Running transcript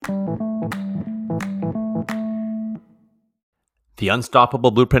The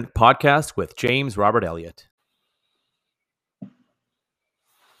Unstoppable Blueprint Podcast with James R Elliot.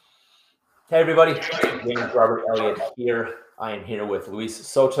 Hey everybody, James R Elliot here. I am here with Luis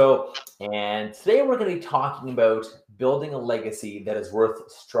Soto, and today we're going to be talking about building a legacy that is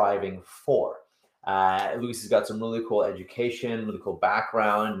worth striving for. Luis has got some really cool education, really cool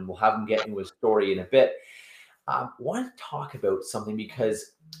background, and we'll have him get into his story in a bit. I want to talk about something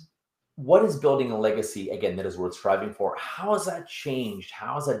because what is building a legacy, again, that is worth striving for? How has that changed?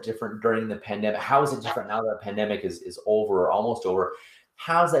 How is that different during the pandemic? How is it different now that the pandemic is over or almost over?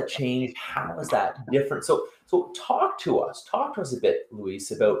 How has that changed? How is that different? So talk to us a bit, Luis,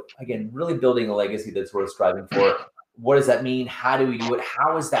 about, again, really building a legacy that's worth striving for. What does that mean? How do we do it?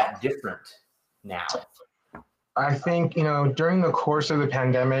 How is that different now? I think, during the course of the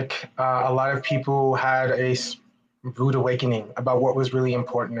pandemic, a lot of people had a rude awakening about what was really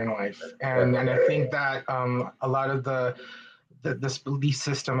important in life. And I think that a lot of this belief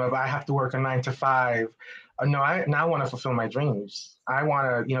system of I have to work a 9 to 5. No, I now want to fulfill my dreams. I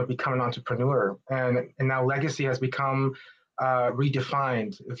want to, become an entrepreneur. And now legacy has become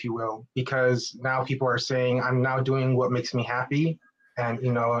redefined, if you will, because now people are saying I'm now doing what makes me happy. And,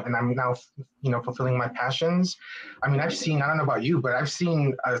 and I'm now, fulfilling my passions. I mean, I don't know about you, but I've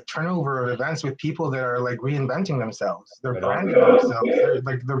seen a turnover of events with people that are like reinventing themselves. They're branding themselves.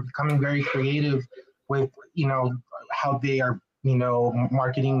 They're becoming very creative with, how they are,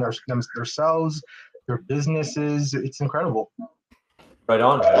 marketing themselves, their businesses. It's incredible. Right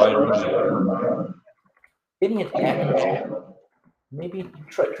on. Getting an echo. Maybe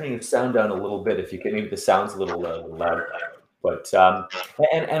try turning your sound down a little bit if you can. Maybe the sound's a little louder. But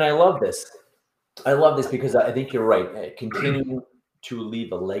and I love this. I love this because I think you're right. Continuing to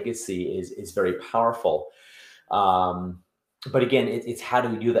leave a legacy is very powerful. But again, it's how do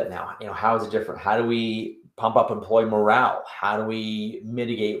we do that now? How is it different? How do we pump up employee morale? How do we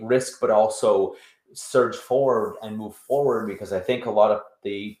mitigate risk, but also surge forward and move forward? Because I think a lot of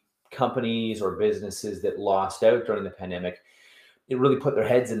the companies or businesses that lost out during the pandemic, it really put their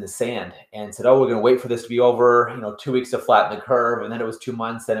heads in the sand and said, oh, we're going to wait for this to be over, 2 weeks to flatten the curve. And then it was 2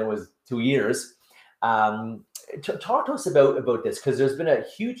 months, then it was 2 years. Talk to us about this, because there's been a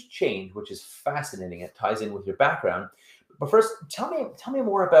huge change, which is fascinating. It ties in with your background. But first, tell me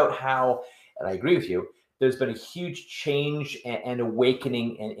more about how, and I agree with you, there's been a huge change and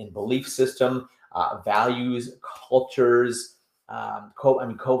awakening in belief system, values, cultures.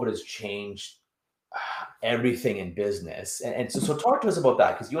 COVID has changed everything in business. And so talk to us about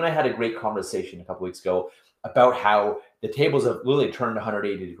that, because you and I had a great conversation a couple weeks ago about how the tables have really turned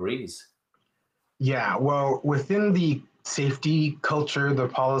 180 degrees. Yeah, well, within the safety culture, the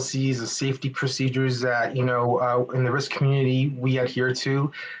policies, the safety procedures that, in the risk community we adhere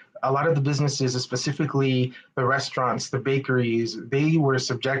to, a lot of the businesses, specifically the restaurants, the bakeries, they were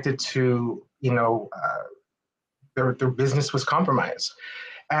subjected to, their business was compromised.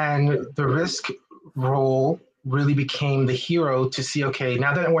 And the risk role really became the hero to see, okay,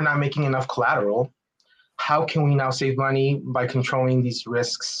 now that we're not making enough collateral, how can we now save money by controlling these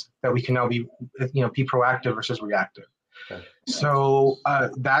risks that we can now be proactive versus reactive? Okay. So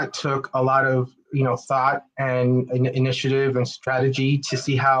that took a lot of, thought and initiative and strategy to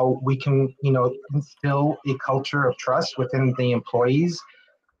see how we can, instill a culture of trust within the employees,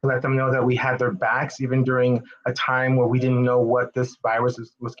 to let them know that we had their backs, even during a time where we didn't know what this virus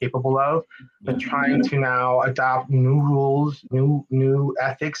was capable of, but trying to now adopt new rules, new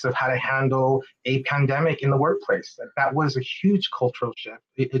ethics of how to handle a pandemic in the workplace. That was a huge cultural shift.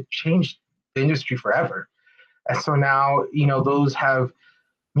 It changed the industry forever. And so now, those have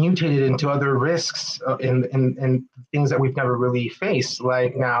mutated into other risks in things that we've never really faced.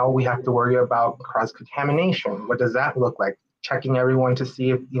 Like now we have to worry about cross-contamination. What does that look like? Checking everyone to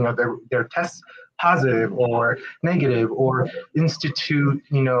see if their tests positive or negative, or institute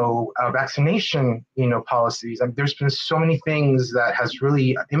vaccination policies. There's been so many things that has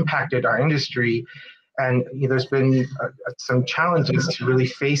really impacted our industry, and there's been some challenges to really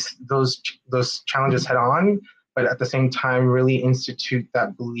face those challenges head on, but at the same time really institute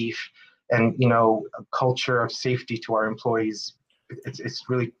that belief and a culture of safety to our employees. It's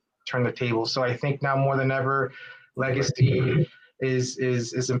really turned the table. So I think now more than ever, legacy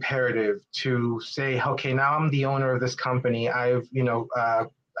is imperative to say, okay, now I'm the owner of this company. I've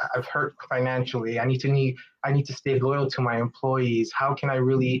hurt financially. I need to stay loyal to my employees. How can I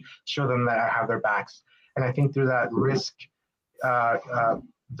really show them that I have their backs? And I think through that risk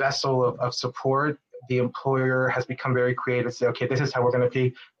vessel of support, the employer has become very creative. Say, okay, this is how we're going to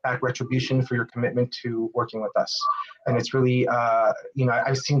pay back retribution for your commitment to working with us. And it's really,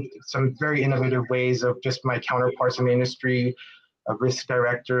 I've seen some very innovative ways of just my counterparts in the industry risk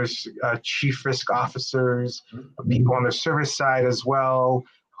directors, chief risk officers, Mhm. people on the service side as well,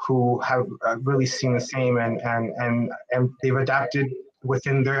 who have really seen the same, and they've adapted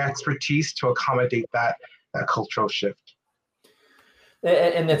within their expertise to accommodate that cultural shift.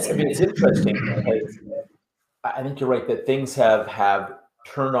 And that's, I mean, it's interesting because I think you're right that things have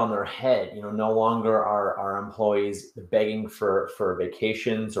turned on their head. No longer are our employees begging for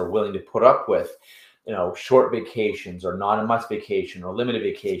vacations or willing to put up with, short vacations or not enough vacation or limited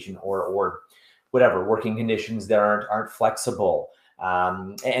vacation or whatever working conditions that aren't flexible.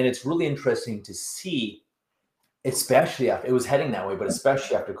 And it's really interesting to see, especially after it was heading that way, but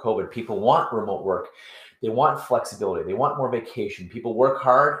especially after COVID, people want remote work. They want flexibility. They want more vacation. People work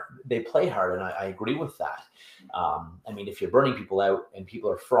hard, they play hard. And I agree with that. I mean, if you're burning people out and people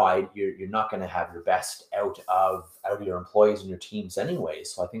are fried, you're not going to have your best out of your employees and your teams anyway.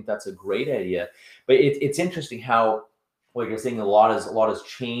 So I think that's a great idea. But it's interesting how, like you're saying, a lot has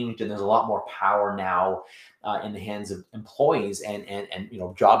changed, and there's a lot more power now in the hands of employees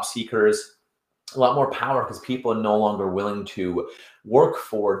and job seekers, a lot more power because people are no longer willing to work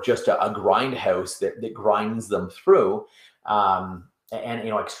for just a grindhouse that grinds them through, and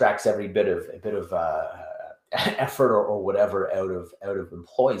extracts every bit of effort or whatever out of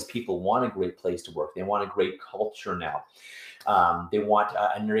employees. People want a great place to work. They want a great culture now. They want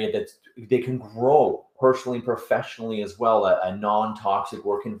an area that they can grow personally and professionally as well, a non-toxic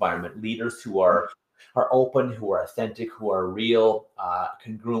work environment, leaders who are open, who are authentic, who are real,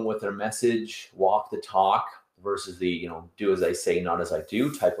 congruent with their message, walk the talk versus the, do as I say, not as I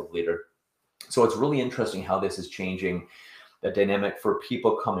do type of leader. So it's really interesting how this is changing the dynamic for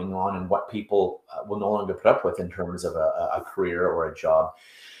people coming on and what people will no longer put up with in terms of a career or a job,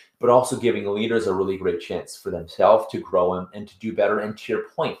 but also giving leaders a really great chance for themselves to grow and to do better. And to your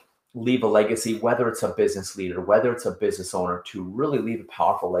point, leave a legacy, whether it's a business leader, whether it's a business owner, to really leave a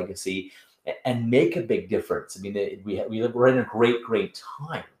powerful legacy and make a big difference. I mean, we're in a great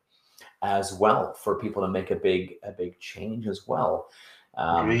time as well for people to make a big change as well.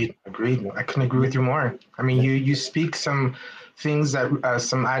 Agreed. I couldn't agree with you more. I mean, you speak some things that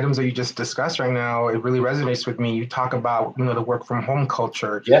some items that you just discussed right now. It really resonates with me. You talk about the work from home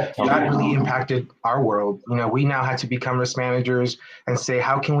culture Yeah, tell that me. really impacted our world. We now had to become risk managers and say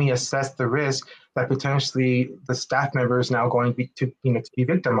how can we assess the risk that potentially the staff member is now going to be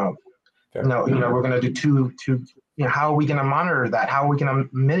victim of. Fair. We're going to do two. How are we going to monitor that? How are we going to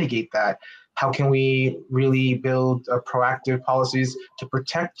mitigate that? How can we really build proactive policies to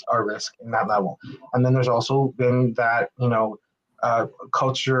protect our risk in that level? And then there's also been that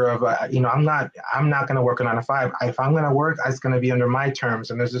culture of I'm not going to work a 9 to 5. If I'm going to work, it's going to be under my terms.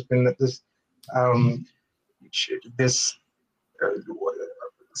 And there's just been um, this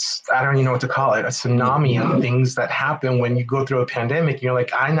I don't even know what to call it, a tsunami of things that happen when you go through a pandemic. You're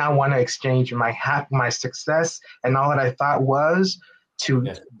like, I now want to exchange my success and all that I thought was to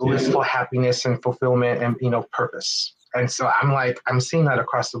Yes. blissful happiness and fulfillment and purpose. And so I'm seeing that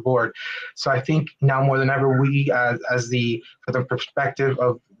across the board. So I think now more than ever, we for the perspective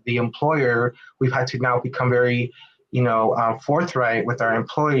of the employer, we've had to now become very, forthright with our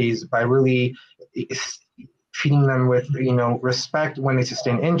employees by really treating them with respect when they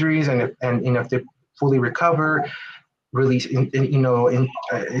sustain injuries, and if they fully recover, really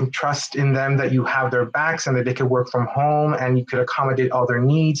in trust in them that you have their backs and that they could work from home and you could accommodate all their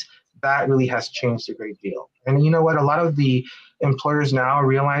needs. That really has changed a great deal. And you know what? A lot of the employers now are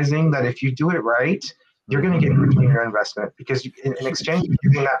realizing that if you do it right, you're going to get return on your investment because in exchange you're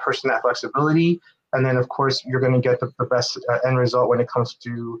giving that person that flexibility, and then of course you're going to get the best end result when it comes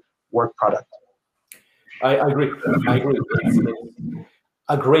to work product. I agree. I agree. It's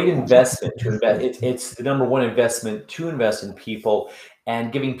a great investment to invest. It's the number one investment to invest in people,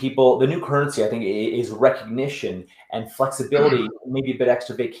 and giving people the new currency. I think is recognition and flexibility, maybe a bit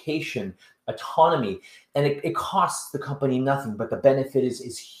extra vacation, autonomy, and it costs the company nothing, but the benefit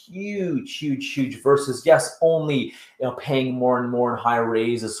is huge versus yes, only paying more and more and higher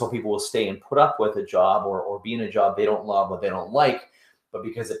raises so people will stay and put up with a job or be in a job they don't love or they don't like, but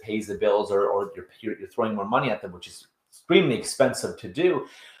because it pays the bills or you're throwing more money at them, which is extremely expensive to do.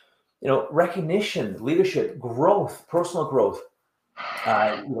 Recognition, leadership, growth, personal growth,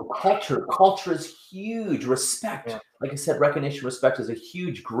 culture is huge. Respect, Yeah. like I said, recognition, respect is a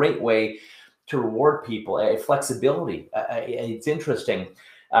huge, great way to reward people. Flexibility, it's interesting.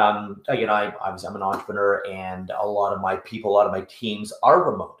 Again, I'm an entrepreneur, and a lot of my people, a lot of my teams are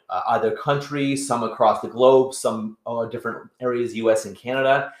remote, other countries, some across the globe, some different areas, U.S. and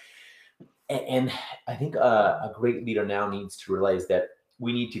Canada. And I think a great leader now needs to realize that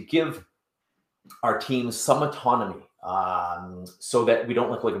we need to give our teams some autonomy, so that we don't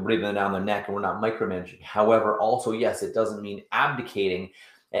look like we're breathing down their neck and we're not micromanaging. However, also, yes, it doesn't mean abdicating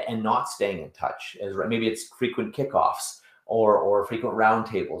and not staying in touch. As maybe it's frequent kickoffs or frequent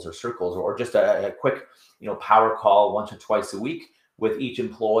roundtables or circles or just a quick, power call once or twice a week with each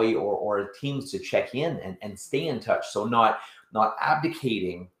employee or teams to check in and stay in touch. So not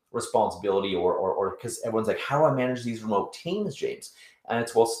abdicating responsibility or because everyone's like, how do I manage these remote teams, James? And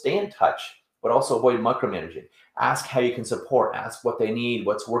it's, well, stay in touch, but also avoid micromanaging. Ask how you can support, ask what they need,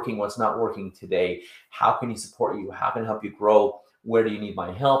 what's working, what's not working today. How can he support you? How can I help you grow? Where do you need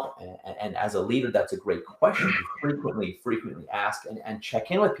my help? And as a leader, that's a great question to frequently ask and check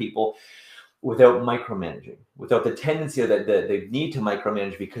in with people without micromanaging, without the tendency that they need to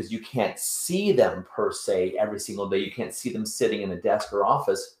micromanage because you can't see them per se every single day. You can't see them sitting in a desk or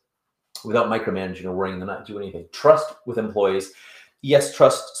office without micromanaging or worrying them not to do anything. Trust with employees. Yes,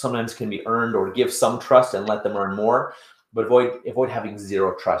 trust sometimes can be earned, or give some trust and let them earn more, but avoid having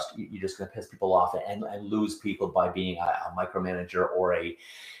zero trust. You're just going to piss people off and lose people by being a micromanager or a,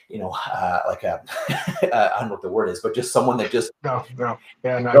 like a, I don't know what the word is, but just someone that just No,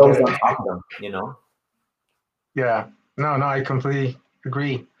 yeah, no, I goes get on it. top of them. Yeah, no, I completely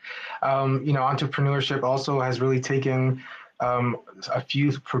agree. Entrepreneurship also has really taken a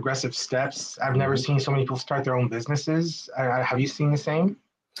few progressive steps. I've never Mhm. seen so many people start their own businesses. Have you seen the same?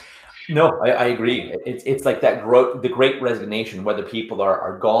 No, I agree. It's like that growth, the great resignation, whether people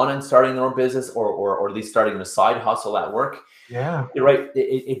are gone and starting their own business or at least starting a side hustle at work. Yeah, You're right.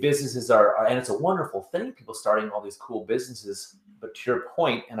 Businesses and it's a wonderful thing, people starting all these cool businesses. But to your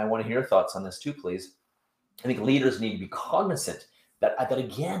point, and I want to hear your thoughts on this too, please. I think leaders need to be cognizant that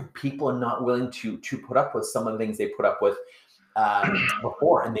again, people are not willing to put up with some of the things they put up with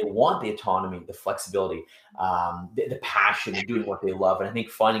before, and they want the autonomy, the flexibility, the passion, and doing what they love. And I think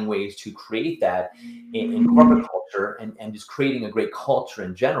finding ways to create that in corporate culture and just creating a great culture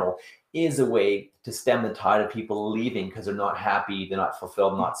in general is a way to stem the tide of people leaving because they're not happy, they're not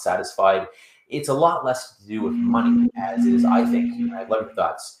fulfilled, not satisfied. It's a lot less to do with money, as is, I think, and I love your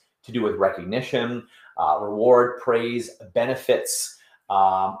thoughts, to do with recognition, reward, praise, benefits.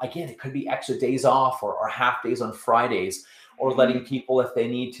 Again, it could be extra days off or half days on Fridays, or letting people, if they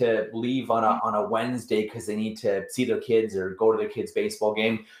need to leave on a Wednesday because they need to see their kids or go to their kids' baseball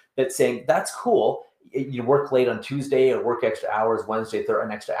game, that's saying that's cool. You work late on Tuesday or work extra hours Wednesday,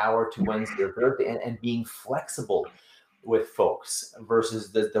 an extra hour to Wednesday or Thursday, and being flexible with folks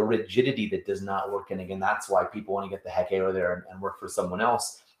versus the rigidity that does not work. And again, that's why people want to get the heck out of there and work for someone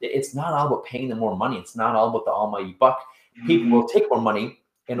else. It's not all about paying them more money. It's not all about the almighty buck. People will take more money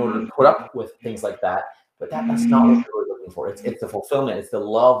in order to put up with things like that, but that's not what they're really looking for. It's the fulfillment, it's the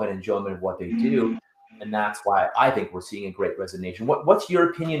love and enjoyment of what they do. And that's why I think we're seeing a great resignation. What's your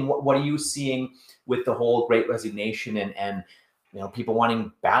opinion? What are you seeing with the whole great resignation and people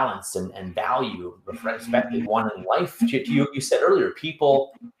wanting balance and value, respect they want in life? To you said earlier,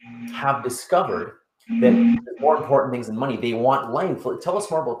 people have discovered that there's more important things than money. They want life. Tell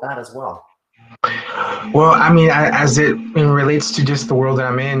us more about that as well. well, I mean, as it relates to just the world that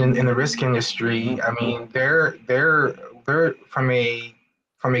I'm in the risk industry, I mean, they're from a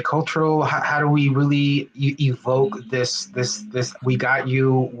cultural. How do we really evoke this? We got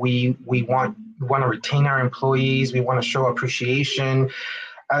you. We want to retain our employees. We want to show appreciation.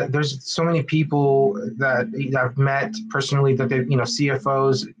 There's so many people that I've met personally that they,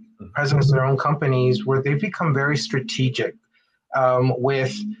 CFOs, presidents of their own companies, where they've become very strategic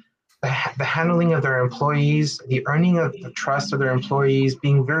with the handling of their employees, the earning of the trust of their employees,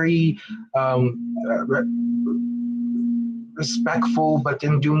 being very respectful, but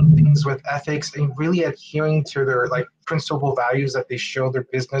then doing things with ethics and really adhering to their like principal values that they show their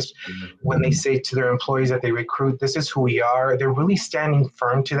business when they say to their employees that they recruit, this is who we are. They're really standing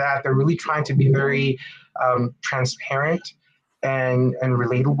firm to that. They're really trying to be very transparent and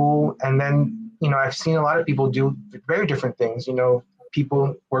relatable. And then, I've seen a lot of people do very different things.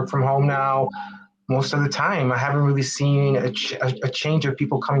 People work from home now most of the time. I haven't really seen a change of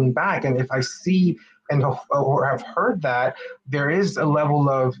people coming back. And if I see or have heard that, there is a level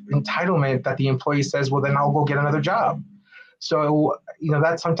of entitlement that the employee says, well, then I'll go get another job. So,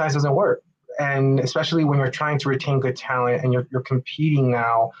 that sometimes doesn't work. And especially when you're trying to retain good talent and you're competing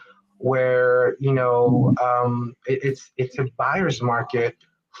now where, it's a buyer's market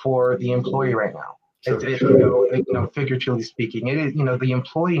for the employee right now. Sure. Figuratively speaking, it is, the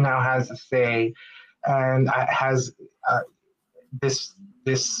employee now has a say and has this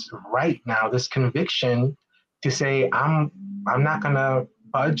right now, this conviction to say, I'm not gonna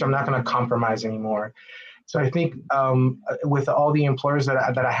budge, I'm not gonna compromise anymore. So I think with all the employers that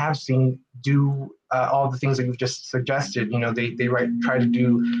I have seen do all the things that you've just suggested, try to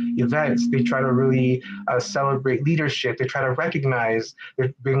do events, they try to really celebrate leadership, they try to recognize,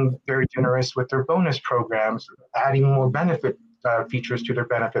 they're being very generous with their bonus programs, adding more benefit features to their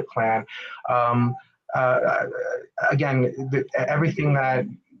benefit plan. Um, uh, Again, everything that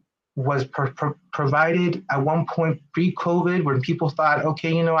was provided at one point pre-COVID, when people thought,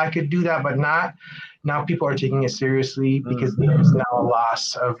 okay, I could do that, but not. Now people are taking it seriously because there's now a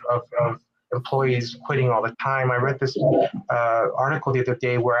loss of employees quitting all the time. I read this article the other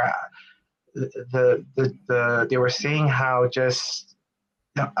day where they were saying how just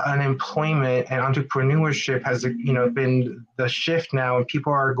unemployment and entrepreneurship has been the shift now, and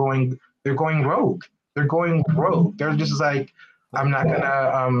people are going rogue. They're going rogue. They're just like, I'm not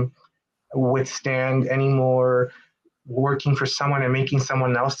gonna withstand any more working for someone and making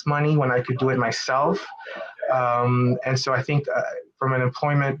someone else money when I could do it myself. And so I think from an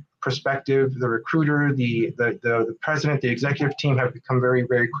employment perspective, the recruiter, the president, the executive team have become very,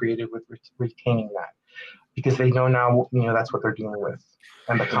 very creative with retaining that, because they know now, that's what they're dealing with,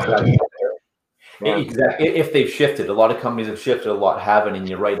 and the company. Yeah. Exactly. If they've shifted, a lot of companies have shifted, a lot haven't, and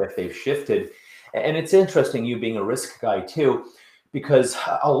you're right, if they've shifted. And it's interesting, you being a risk guy too, because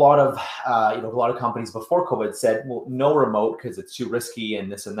a lot of companies before COVID said, well, no remote because it's too risky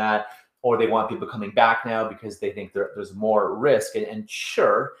and this and that, or they want people coming back now because they think there's more risk. And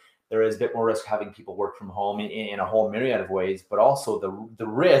sure, there is a bit more risk having people work from home in a whole myriad of ways, but also the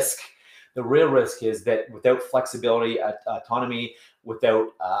real risk is that without flexibility, autonomy,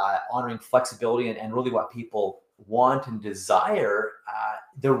 without honoring flexibility and really what people want and desire,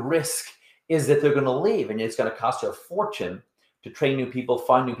 the risk is that they're going to leave, and it's going to cost you a fortune to train new people,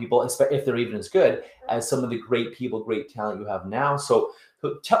 find new people, if they're even as good as some of the great people, great talent you have now. So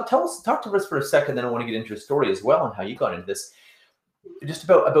talk to us for a second, then I want to get into your story as well and how you got into this. Just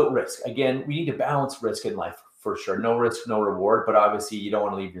about risk. Again, we need to balance risk in life for sure. No risk, no reward, but obviously you don't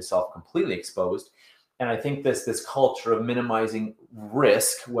want to leave yourself completely exposed. And I think this culture of minimizing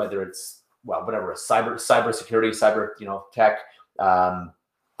risk, whether it's whatever, cybersecurity, cyber tech.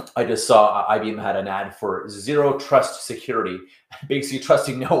 I just saw IBM had an ad for zero trust security, basically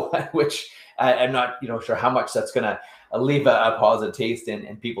trusting no one, which I'm not sure how much that's going to leave a positive taste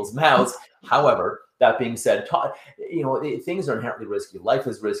in people's mouths. However, that being said, things are inherently risky. Life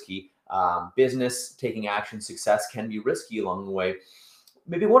is risky. Business, taking action, success can be risky along the way.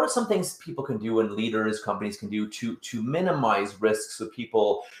 Maybe what are some things people can do, and leaders, companies can do to minimize risks of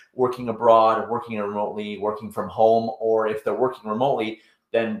people working abroad, working remotely, working from home, or if they're working remotely,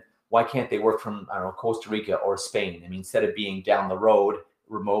 then why can't they work from, I don't know, Costa Rica or Spain? I mean, instead of being down the road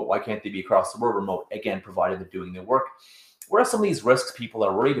remote, why can't they be across the world remote? Again, provided they're doing their work. What are some of these risks people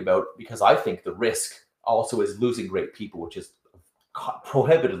are worried about? Because I think the risk also is losing great people, which is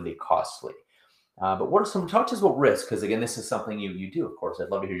prohibitively costly. But what are some, talk to us about risk? Because again, this is something you do, of course. I'd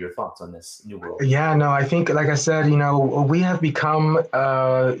love to hear your thoughts on this new world. Yeah, no, I think, like I said, we have become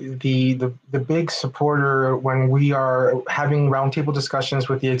the big supporter when we are having roundtable discussions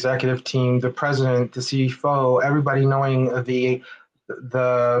with the executive team, the president, the CFO, everybody knowing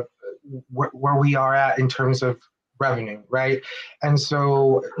where we are at in terms of revenue, right? And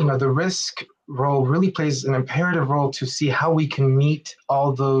so, the risk role really plays an imperative role to see how we can meet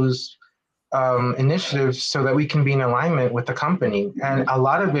all those initiatives so that we can be in alignment with the company. And a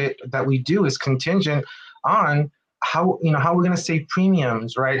lot of it that we do is contingent on how we're going to save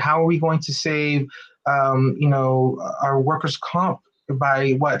premiums, right? How are we going to save our workers' comp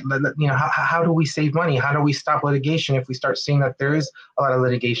by what? How do we save money? How do we stop litigation if we start seeing that there is a lot of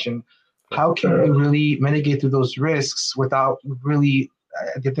litigation? How can we really mitigate through those risks without really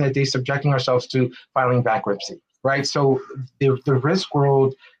at the end of the day subjecting ourselves to filing bankruptcy, right? So the risk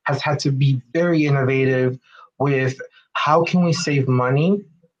world has had to be very innovative with how can we save money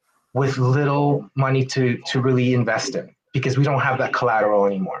with little money to really invest in, because we don't have that collateral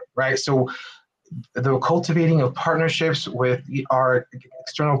anymore, right? So the cultivating of partnerships with our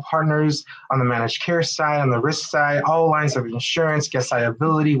external partners on the managed care side, on the risk side, all lines of insurance, guest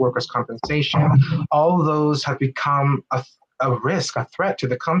liability, workers' compensation, all of those have become a risk, a threat to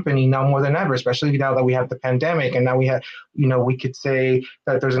the company now more than ever, especially now that we have the pandemic. And now we have, we could say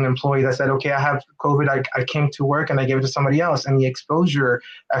that there's an employee that said, okay, I have COVID, I came to work and I gave it to somebody else. And the exposure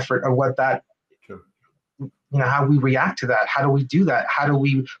effort of what that, how we react to that, how do we do that? How do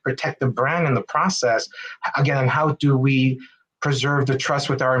we protect the brand in the process? Again, and how do we preserve the trust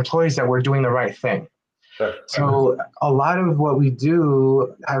with our employees that we're doing the right thing? Sure. So a lot of what we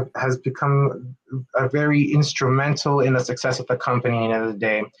do has become very instrumental in the success of the company at the end of the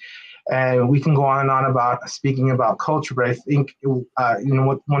day. And we can go on and on about speaking about culture, but I think one of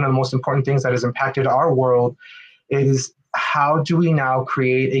the most important things that has impacted our world is how do we now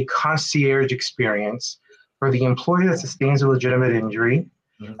create a concierge experience for the employee that sustains a legitimate injury,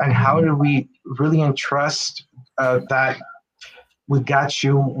 and how do we really entrust that we got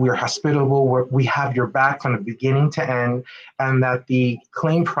you, we're hospitable, we have your back from the beginning to end, and that the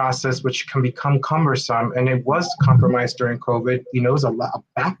claim process, which can become cumbersome, and it was compromised during COVID, it was a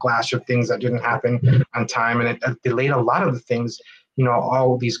backlash of things that didn't happen on time, and it delayed a lot of the things,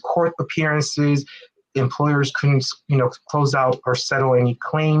 all these court appearances. Employers couldn't, close out or settle any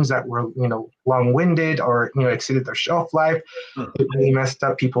claims that were, long-winded or, exceeded their shelf life. It really messed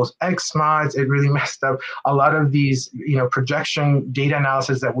up people's X mods. It really messed up a lot of these, projection data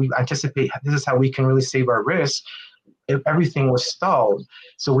analysis that we anticipate. This is how we can really save our risk. If everything was stalled.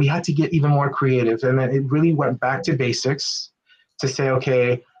 So we had to get even more creative. And then it really went back to basics to say,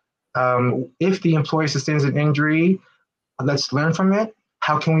 okay, if the employee sustains an injury, let's learn from it.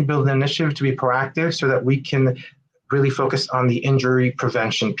 How can we build an initiative to be proactive so that we can really focus on the injury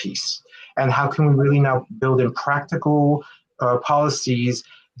prevention piece? And how can we really now build in practical policies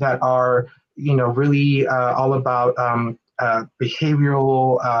that are, really all about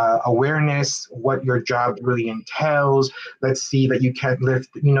behavioral awareness, what your job really entails. Let's see that you can't lift,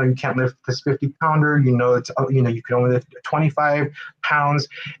 you can't lift this 50-pounder, you can only lift 25 pounds,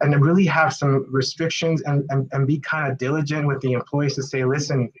 and then really have some restrictions and be kind of diligent with the employees to say,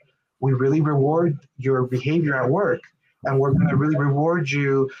 listen, we really reward your behavior at work. And we're going to really reward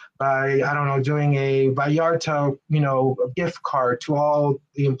you by, I don't know, doing a Vallarta, gift card to all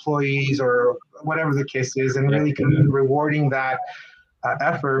the employees or whatever the case is, and really kind of rewarding that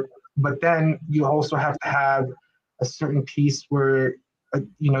effort. But then you also have to have a certain piece where,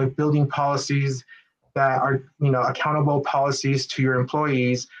 building policies that are, accountable policies to your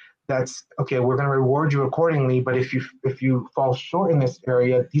employees. That's okay. We're going to reward you accordingly, but if you fall short in this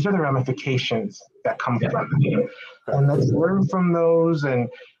area, these are the ramifications that come from it. And let's learn from those, and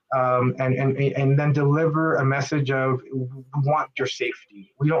then deliver a message of, we want your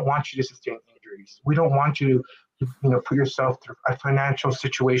safety. We don't want you to sustain injuries. We don't want you to put yourself through a financial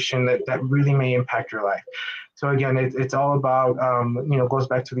situation that really may impact your life. So again, it's all about goes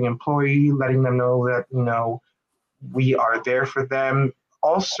back to the employee, letting them know that we are there for them.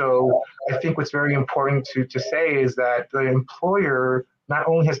 Also, I think what's very important to say is that the employer not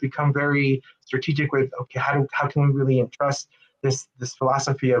only has become very strategic with, okay, how can we really entrust this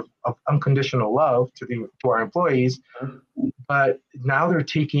philosophy of unconditional love to our employees, but now they're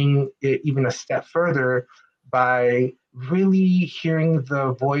taking it even a step further by really hearing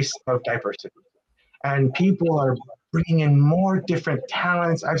the voice of diversity. And people are bringing in more different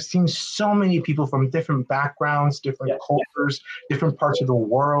talents. I've seen so many people from different backgrounds, different cultures, different parts of the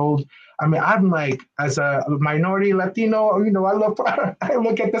world. I mean, I'm like, as a minority Latino, I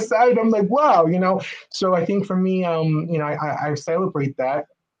look at the side, I'm like, wow, So I think for me, I celebrate that,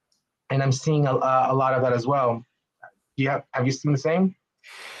 and I'm seeing a lot of that as well. Yeah, have you seen the same?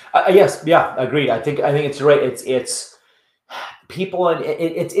 Yes, yeah, agreed. I think it's right. It's people, and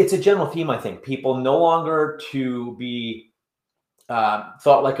it's a general theme. I think people no longer to be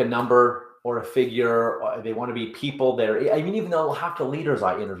thought like a number or a figure. Or they want to be people. I mean, even though half the leaders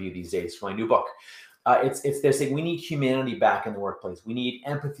I interview these days for my new book, they're saying we need humanity back in the workplace. We need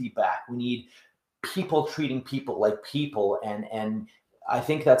empathy back. We need people treating people like people, and I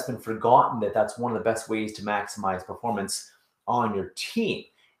think that's been forgotten. That's one of the best ways to maximize performance on your team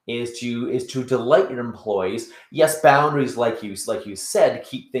is to delight your employees. Yes, boundaries, like you said,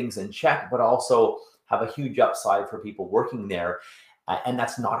 keep things in check, but also have a huge upside for people working there. And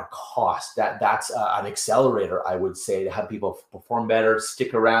that's not a cost. That's an accelerator, I would say, to have people perform better,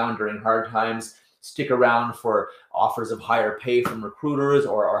 stick around during hard times, stick around for offers of higher pay from recruiters,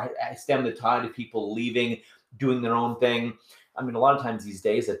 or stem the tide of people leaving, doing their own thing. I mean, a lot of times these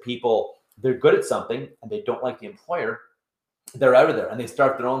days that people, they're good at something and they don't like the employer, they're out of there and they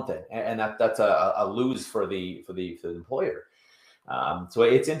start their own thing. And that's a lose for the employer. So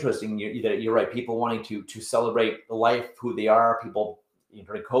it's interesting. You're right. People wanting to celebrate life, who they are. People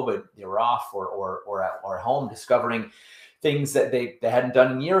during COVID, they were off or at home, discovering things that they hadn't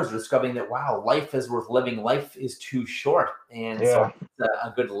done in years, or discovering that, wow, life is worth living. Life is too short. And so it's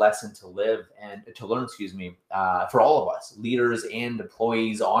a good lesson to live and to learn, for all of us, leaders and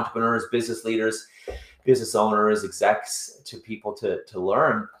employees, entrepreneurs, business leaders, business owners, execs, to people to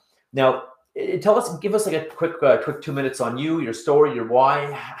learn. Now, Give us like a quick 2 minutes on you, your story, your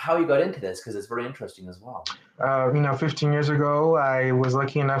why, how you got into this, because it's very interesting as well. 15 years ago, I was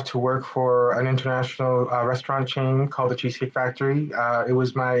lucky enough to work for an international restaurant chain called the Cheesecake Factory. It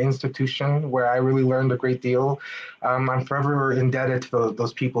was my institution where I really learned a great deal. I'm forever indebted to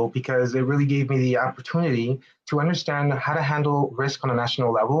those people because it really gave me the opportunity to understand how to handle risk on a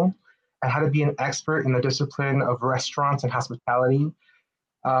national level and how to be an expert in the discipline of restaurants and hospitality.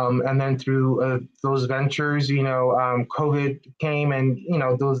 And then through those ventures, COVID came, and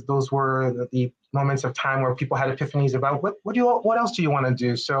those were the moments of time where people had epiphanies about what else do you want to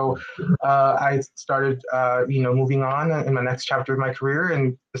do. So I started, moving on in my next chapter of my career,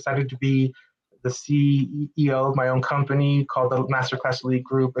 and decided to be the CEO of my own company called the Masterclass Elite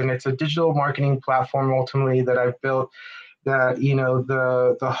Group, and it's a digital marketing platform ultimately that I've built. That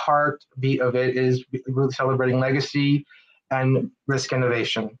the heartbeat of it is really celebrating legacy and risk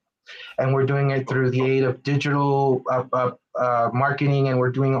innovation. And we're doing it through the aid of digital marketing, and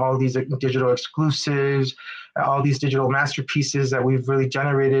we're doing all these digital exclusives, all these digital masterpieces that we've really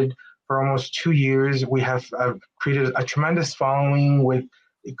generated for almost 2 years. We have created a tremendous following with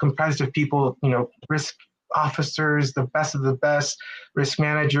comprised of people, risk officers, the best of the best, risk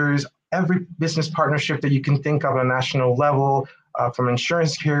managers, every business partnership that you can think of on a national level, from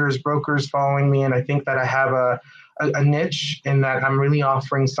insurance carriers, brokers following me. And I think that I have a niche in that I'm really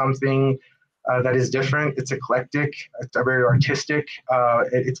offering something that is different. It's eclectic. It's very artistic.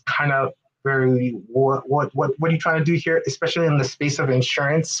 It's kind of very what are you trying to do here, especially in the space of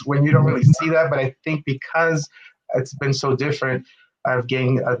insurance when you don't really see that. But I think because it's been so different, I've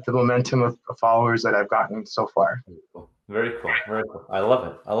gained the momentum of followers that I've gotten so far. Very cool. Very cool. I love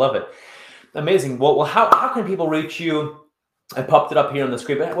it. I love it. Amazing. Well, how can people reach you? I popped it up here on the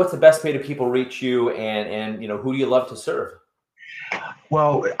screen, but what's the best way to people reach you, and who do you love to serve?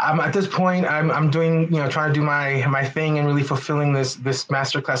 Well, I'm at this point. I'm doing, trying to do my thing and really fulfilling this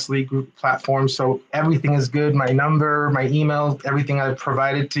Masterclass League Group platform. So everything is good. My number, my email, everything I've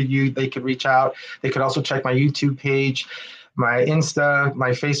provided to you. They could reach out. They could also check my YouTube page, my Insta,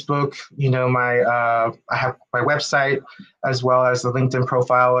 my Facebook. I have my website as well as the LinkedIn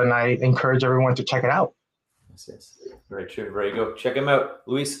profile, and I encourage everyone to check it out. Yes. Very true. Very good. Check him out,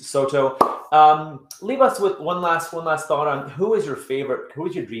 Luis Soto. Leave us with one last thought on who is your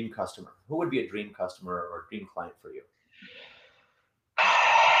dream customer? Who would be a dream customer or a dream client for you?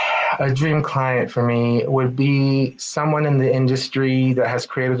 A dream client for me would be someone in the industry that has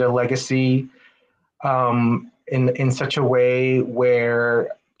created a legacy in such a way where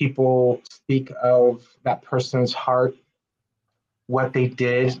people speak of that person's heart, what they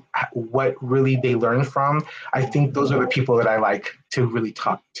did, what really they learned from. I think those are the people that I like to really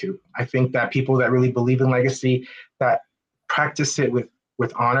talk to. I think that people that really believe in legacy, that practice it with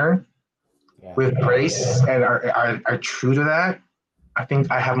honor, with grace, and are true to that. I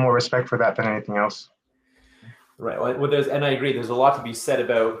think I have more respect for that than anything else. Right. Well, and I agree. There's a lot to be said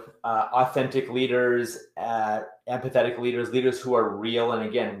about authentic leaders, empathetic leaders who are real, and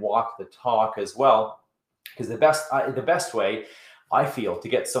again, walk the talk as well. Because the best way I feel to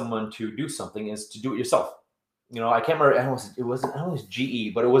get someone to do something is to do it yourself. I can't remember. I don't know it was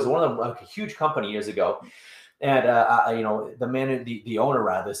GE, but it was one of them, like a huge company years ago. And the owner,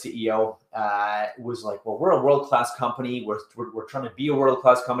 rather, the CEO, was like, "Well, we're a world-class company. We're trying to be a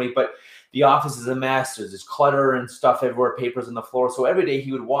world-class company, but the office is a mess. There's clutter and stuff everywhere, papers on the floor." So every day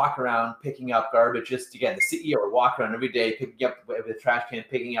he would walk around picking up garbage. Just again, the CEO would walk around every day picking up the trash can,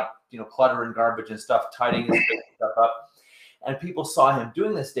 picking up clutter and garbage and stuff, tidying his stuff up. And people saw him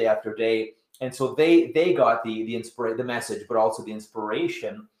doing this day after day, and so they got the message, but also the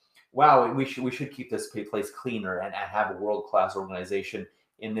inspiration. Wow, we should keep this place cleaner and have a world-class organization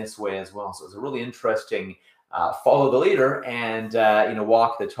in this way as well. So it's a really interesting follow the leader and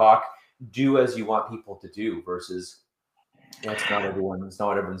walk the talk, do as you want people to do versus that's not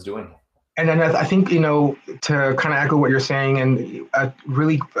what everyone's doing. And then I think to kind of echo what you're saying and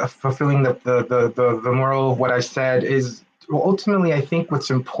really fulfilling the moral of what I said is ultimately I think what's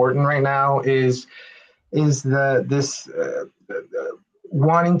important right now is this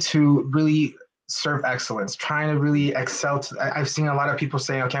wanting to really serve excellence, trying to really excel. I've seen a lot of people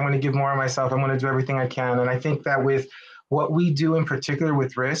say, okay, I'm going to give more of myself. I'm going to do everything I can. And I think that with what we do in particular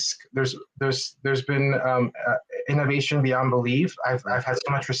with risk, there's been innovation beyond belief. I've had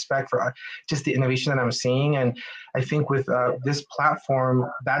so much respect for just the innovation that I'm seeing. And I think with this platform,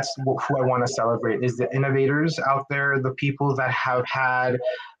 that's who I want to celebrate is the innovators out there, the people that have had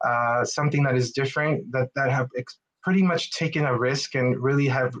something that is different, that have pretty much taken a risk and really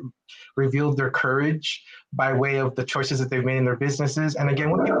have revealed their courage by way of the choices that they've made in their businesses. And again,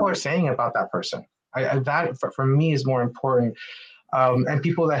 what people are saying about that person. That for me is more important. And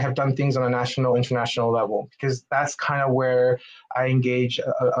people that have done things on a national, international level, because that's kind of where I engage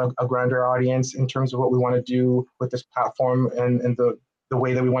a grander audience in terms of what we want to do with this platform. And the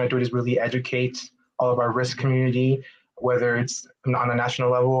way that we want to do it is really educate all of our risk community, whether it's on a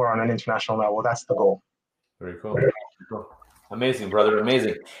national level or on an international level. That's the goal. Very cool. Cool. Amazing, brother.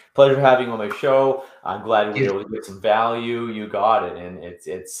 Amazing. Pleasure having you on my show. I'm glad we were able to get some value. You got it. And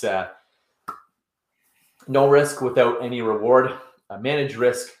it's no risk without any reward. Manage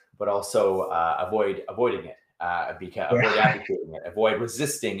risk, but also avoiding it. Avoid advocating it. Avoid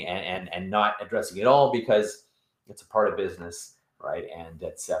resisting and not addressing it all, because it's a part of business, right? And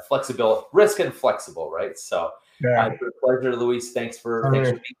it's flexible, risk and flexible, right? So it's a pleasure, Luis. Thanks for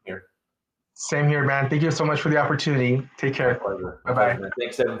being here. Same here, man. Thank you so much for the opportunity. Take care. Bye-bye.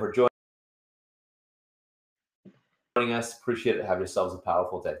 Thanks, everyone, for joining us. Appreciate it. Have yourselves a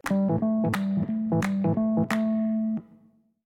powerful day.